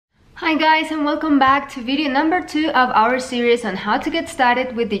Hi guys, and welcome back to video number 2 of our series on how to get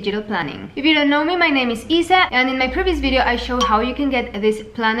started with digital planning. If you don't know me, my name is Isa, and in my previous video I showed how you can get this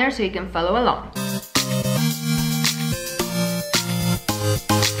planner so you can follow along.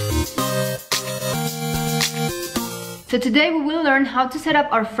 So today we will learn how to set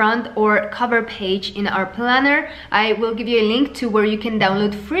up our front or cover page in our planner. I will give you a link to where you can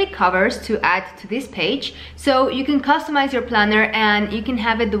download free covers to add to this page. So you can customize your planner and you can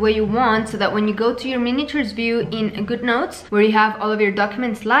have it the way you want, so that when you go to your miniatures view in GoodNotes, where you have all of your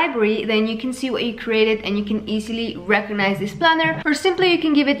documents library, then you can see what you created and you can easily recognize this planner, or simply you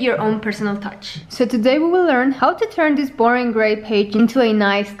can give it your own personal touch. So today we will learn how to turn this boring gray page into a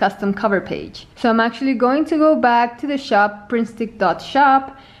nice custom cover page. So I'm actually going to go back to the shop,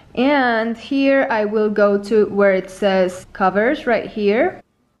 PrintStick.shop, and here I will go to where it says covers right here.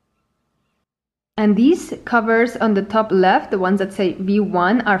 And these covers on the top left, the ones that say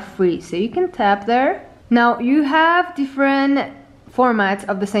V1, are free, so you can tap there. Now you have different formats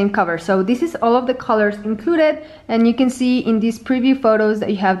of the same cover, so this is all of the colors included, and you can see in these preview photos that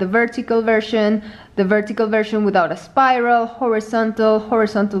you have the vertical version without a spiral,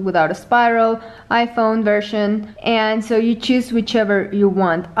 horizontal without a spiral, iPhone version, and so you choose whichever you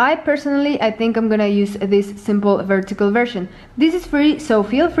want. I think I'm gonna use this simple vertical version. This is free, so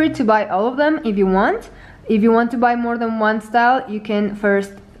feel free to buy all of them if you want. If you want to buy more than one style, you can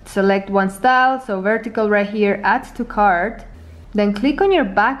first select one style, so vertical right here, add to cart. Then click on your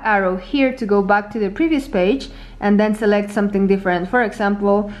back arrow here to go back to the previous page, and then select something different. For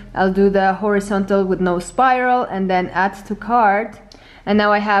example, I'll do the horizontal with no spiral and then add to cart. And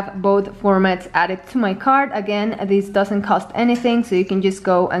now I have both formats added to my cart. Again, this doesn't cost anything, so you can just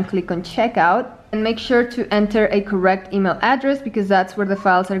go and click on checkout. And make sure to enter a correct email address, because that's where the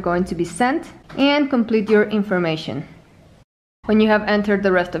files are going to be sent. And complete your information. When you have entered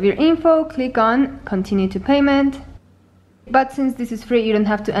the rest of your info, click on continue to payment. But since this is free, you don't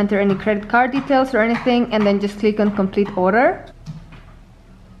have to enter any credit card details or anything, and then just click on complete order.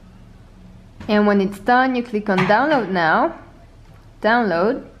 And when it's done, you click on download now.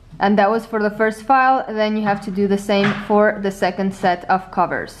 Download. And that was for the first file. Then you have to do the same for the second set of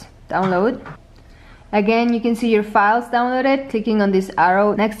covers. Download. Again, you can see your files downloaded clicking on this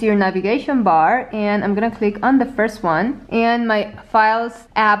arrow next to your navigation bar, and I'm gonna click on the first one, and my files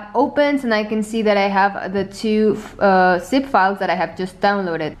app opens, and I can see that I have the two zip files that I have just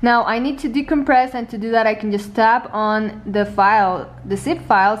downloaded. Now I need to decompress, and to do that I can just tap on the zip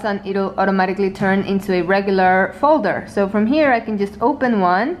files, and it'll automatically turn into a regular folder. So from here I can just open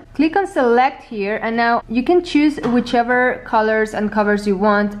one, click on select here, and now you can choose whichever colors and covers you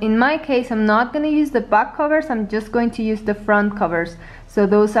want. In my case, I'm not gonna use the back covers, I'm just going to use the front covers. So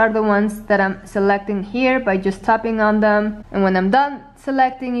those are the ones that I'm selecting here by just tapping on them. And when I'm done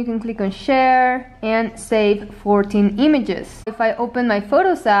selecting, you can click on share and save 14 images. If I open my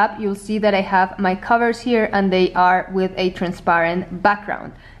Photos app, you'll see that I have my covers here, and they are with a transparent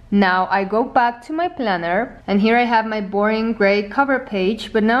background. Now I go back to my planner, and here I have my boring gray cover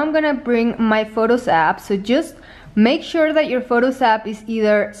page, but now I'm gonna bring my Photos app. So just make sure that your Photos app is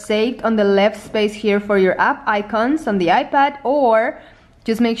either saved on the left space here for your app icons on the iPad, or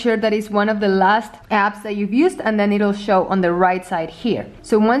just make sure that it's one of the last apps that you've used, and then it'll show on the right side here.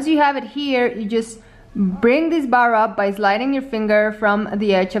 So once you have it here, you just bring this bar up by sliding your finger from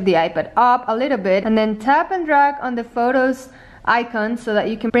the edge of the iPad up a little bit, and then tap and drag on the Photos icon so that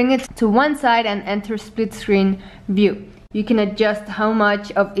you can bring it to one side and enter split screen view. You can adjust how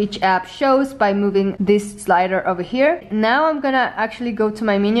much of each app shows by moving this slider over here. Now I'm gonna actually go to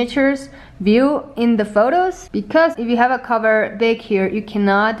my miniatures view in the photos, because if you have a cover big here, you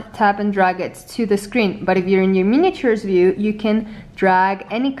cannot tap and drag it to the screen. But if you're in your miniatures view, you can drag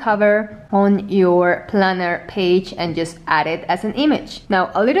any cover on your planner page and just add it as an image.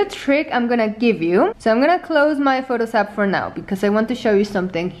 Now a little trick I'm gonna give you. So I'm gonna close my Photos app for now, because I want to show you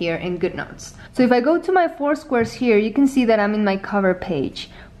something here in GoodNotes. So if I go to my 4 squares here, you can see that I'm in my cover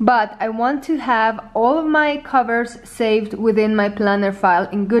page. But I want to have all of my covers saved within my planner file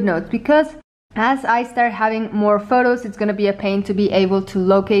in GoodNotes, because as I start having more photos, it's gonna be a pain to be able to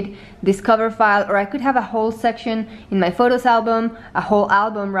locate this cover file, or I could have a whole section in my Photos album, a whole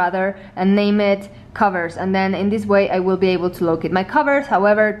album rather, and name it covers, and then in this way I will be able to locate my covers.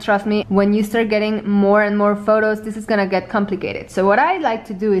 However, trust me, when you start getting more and more photos, this is gonna get complicated. So what I like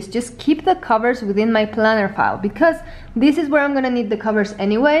to do is just keep the covers within my planner file, because this is where I'm gonna need the covers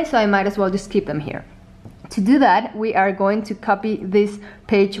anyway, so I might as well just keep them here. To do that, we are going to copy this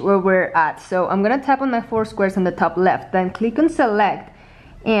page where we're at. So I'm gonna tap on my 4 squares on the top left, then click on select,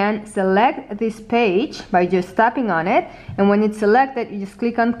 and select this page by just tapping on it, and when it's selected you just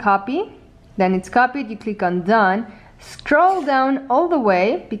click on copy, then it's copied, you click on done, scroll down all the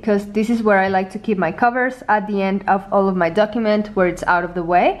way because this is where I like to keep my covers, at the end of all of my document where it's out of the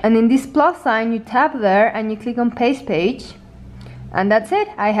way, and in this plus sign you tap there and you click on paste page. And that's it.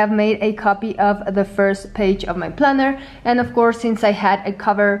 I have made a copy of the first page of my planner, and of course since I had a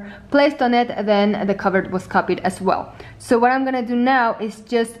cover placed on it, then the cover was copied as well. So what I'm gonna do now is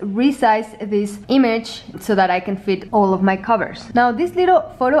just resize this image so that I can fit all of my covers. Now this little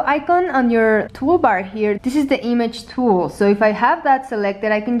photo icon on your toolbar here, this is the image tool. So if I have that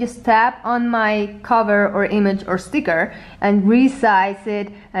selected, I can just tap on my cover or image or sticker and resize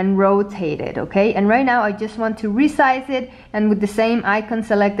it and rotate it, okay? And right now I just want to resize it, and with the same icon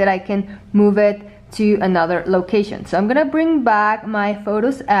selected I can move it to another location. So I'm gonna bring back my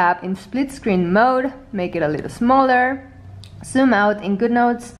Photos app in split screen mode, make it a little smaller, zoom out in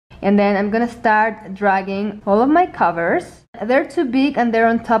GoodNotes, and then I'm gonna start dragging all of my covers. They're too big and they're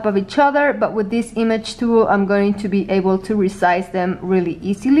on top of each other, but with this image tool I'm going to be able to resize them really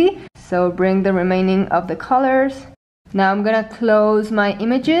easily. So bring the remaining of the colors. Now I'm gonna close my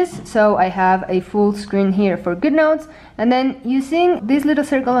images so I have a full screen here for GoodNotes, and then using this little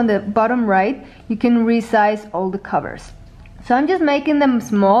circle on the bottom right you can resize all the covers. So I'm just making them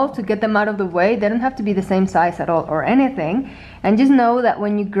small to get them out of the way. They don't have to be the same size at all or anything, and just know that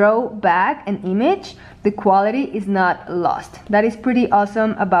when you grow back an image the quality is not lost. That is pretty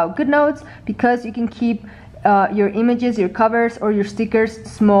awesome about GoodNotes, because you can keep your images, your covers or your stickers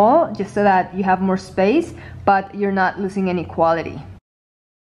small just so that you have more space, but you're not losing any quality.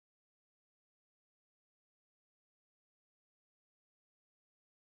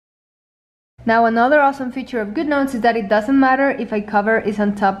 Now another awesome feature of GoodNotes is that it doesn't matter if a cover is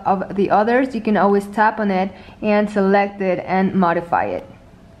on top of the others, you can always tap on it and select it and modify it.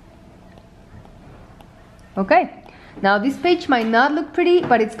 Okay. Now this page might not look pretty,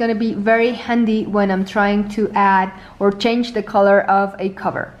 but it's going to be very handy when I'm trying to add or change the color of a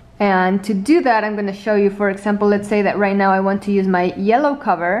cover. And to do that I'm going to show you, for example, let's say that right now I want to use my yellow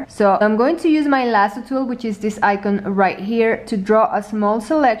cover. So I'm going to use my lasso tool, which is this icon right here, to draw a small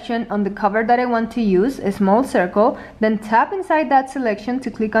selection on the cover that I want to use, a small circle, then tap inside that selection to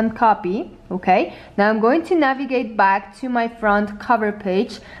click on copy. Okay, now I'm going to navigate back to my front cover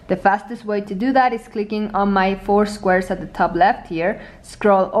page. The fastest way to do that is clicking on my 4 squares at the top left here,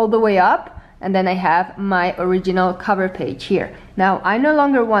 scroll all the way up, and then I have my original cover page here. Now I no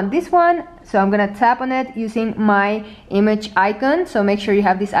longer want this one, so I'm gonna tap on it using my image icon. So make sure you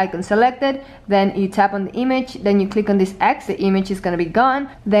have this icon selected, then you tap on the image, then you click on this X, the image is gonna be gone.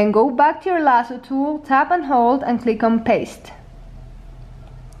 Then go back to your lasso tool, tap and hold and click on paste.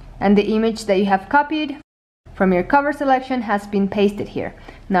 And the image that you have copied from your cover selection has been pasted here.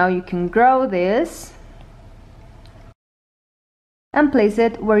 Now you can grow this and place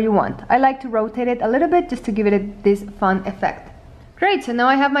it where you want. I like to rotate it a little bit just to give it this fun effect. Great, so now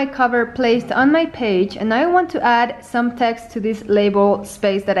I have my cover placed on my page, and I want to add some text to this label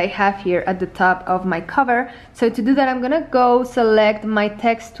space that I have here at the top of my cover. So to do that I'm gonna go select my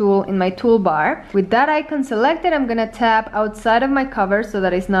text tool in my toolbar. With that icon selected, I'm gonna tap outside of my cover so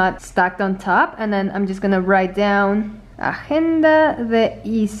that it's not stacked on top, and then I'm just gonna write down Agenda de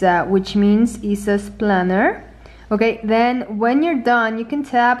Isa, which means Isa's planner. Okay, then when you're done you can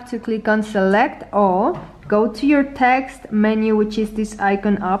tap to click on select all, go to your text menu, which is this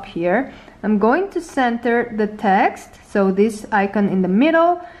icon up here. I'm going to center the text, so this icon in the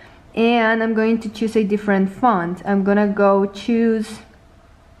middle, and I'm going to choose a different font. I'm gonna go choose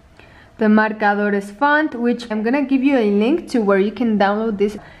the Marcadores font, which I'm gonna give you a link to where you can download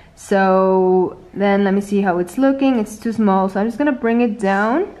this. So then let me see how it's looking. It's too small, so I'm just gonna bring it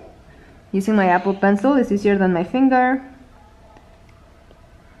down using my Apple Pencil. It's easier than my finger,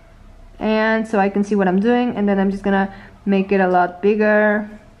 and so I can see what I'm doing, and then I'm just gonna make it a lot bigger,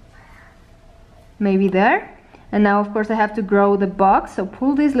 maybe there. And now of course I have to grow the box, so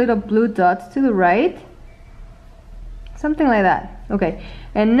pull these little blue dots to the right, something like that. Okay,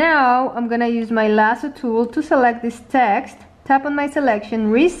 and now I'm gonna use my lasso tool to select this text, tap on my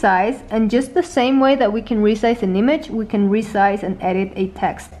selection, resize, and just the same way that we can resize an image, we can resize and edit a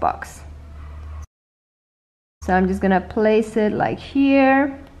text box. So I'm just gonna place it like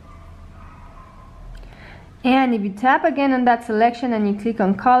here, and if you tap again on that selection and you click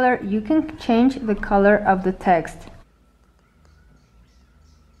on color, you can change the color of the text.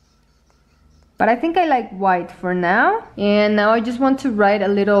 But I think I like white for now. And now I just want to write a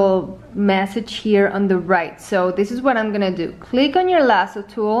little message here on the right. So this is what I'm gonna do. Click on your lasso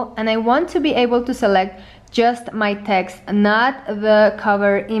tool, and I want to be able to select just my text, not the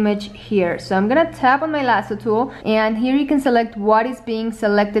cover image here. So I'm gonna tap on my lasso tool, and here you can select what is being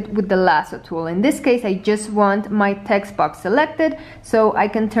selected with the lasso tool. In this case, I just want my text box selected, so I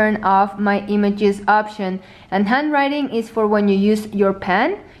can turn off my images option. And handwriting is for when you use your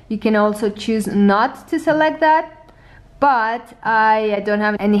pen. You can also choose not to select that, but I don't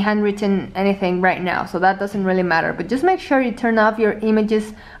have any handwritten anything right now, so that doesn't really matter. But just make sure you turn off your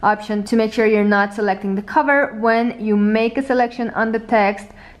images option to make sure you're not selecting the cover. When you make a selection on the text,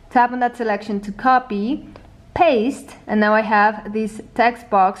 tap on that selection to copy, paste, and now I have this text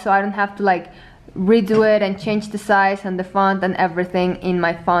box, so I don't have to like redo it and change the size and the font and everything in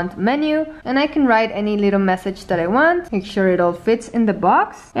my font menu. And I can write any little message that I want, make sure it all fits in the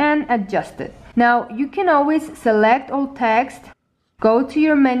box, and adjust it. Now you can always select all text, go to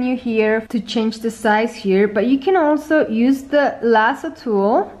your menu here to change the size here, but you can also use the lasso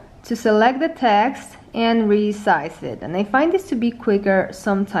tool to select the text and resize it. And I find this to be quicker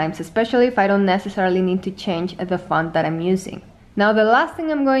sometimes, especially if I don't necessarily need to change the font that I'm using. Now the last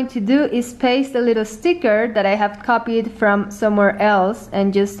thing I'm going to do is paste a little sticker that I have copied from somewhere else,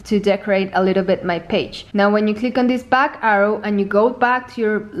 and just to decorate a little bit my page. Now when you click on this back arrow and you go back to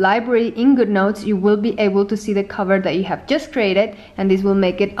your library in GoodNotes, you will be able to see the cover that you have just created, and this will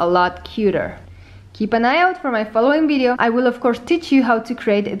make it a lot cuter. Keep an eye out for my following video. I will of course teach you how to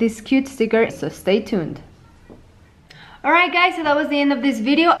create this cute sticker, so stay tuned. Alright guys, so that was the end of this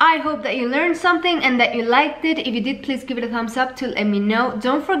video. I hope that you learned something and that you liked it. If you did, please give it a thumbs up to let me know.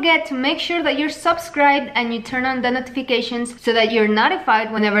 Don't forget to make sure that you're subscribed and you turn on the notifications so that you're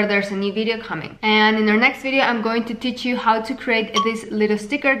notified whenever there's a new video coming. And in our next video, I'm going to teach you how to create this little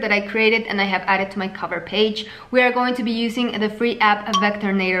sticker that I created and I have added to my cover page. We are going to be using the free app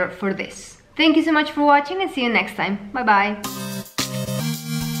Vectornator for this. Thank you so much for watching, and see you next time. Bye bye.